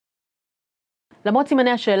למרות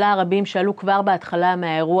סימני השאלה הרבים שעלו כבר בהתחלה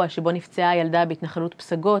מהאירוע שבו נפצעה הילדה בהתנחלות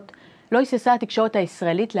פסגות, לא היססה התקשורת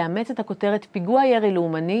הישראלית לאמץ את הכותרת פיגוע ירי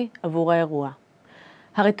לאומני עבור האירוע.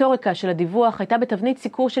 הרטוריקה של הדיווח הייתה בתבנית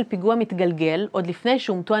סיקור של פיגוע מתגלגל עוד לפני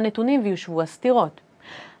שהומתו הנתונים ויושבו הסתירות.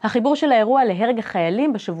 החיבור של האירוע להרג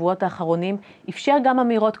החיילים בשבועות האחרונים אפשר גם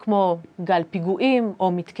אמירות כמו גל פיגועים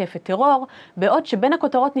או מתקפת טרור, בעוד שבין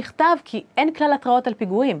הכותרות נכתב כי אין כלל התראות על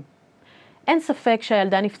פיגועים. אין ספק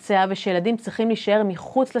שהילדה נפצעה ושילדים צריכים להישאר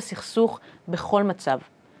מחוץ לסכסוך בכל מצב.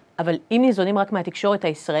 אבל אם ניזונים רק מהתקשורת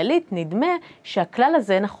הישראלית, נדמה שהכלל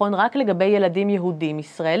הזה נכון רק לגבי ילדים יהודים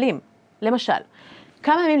ישראלים. למשל,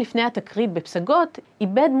 כמה ימים לפני התקרית בפסגות,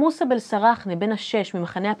 איבד מוסא אל-סראחנה בן 6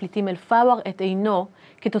 ממחנה הפליטים אל-פאוואר את עינו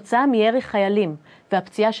כתוצאה מירי חיילים,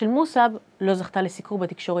 והפציעה של מוסא לא זכתה לסיקור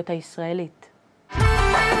בתקשורת הישראלית.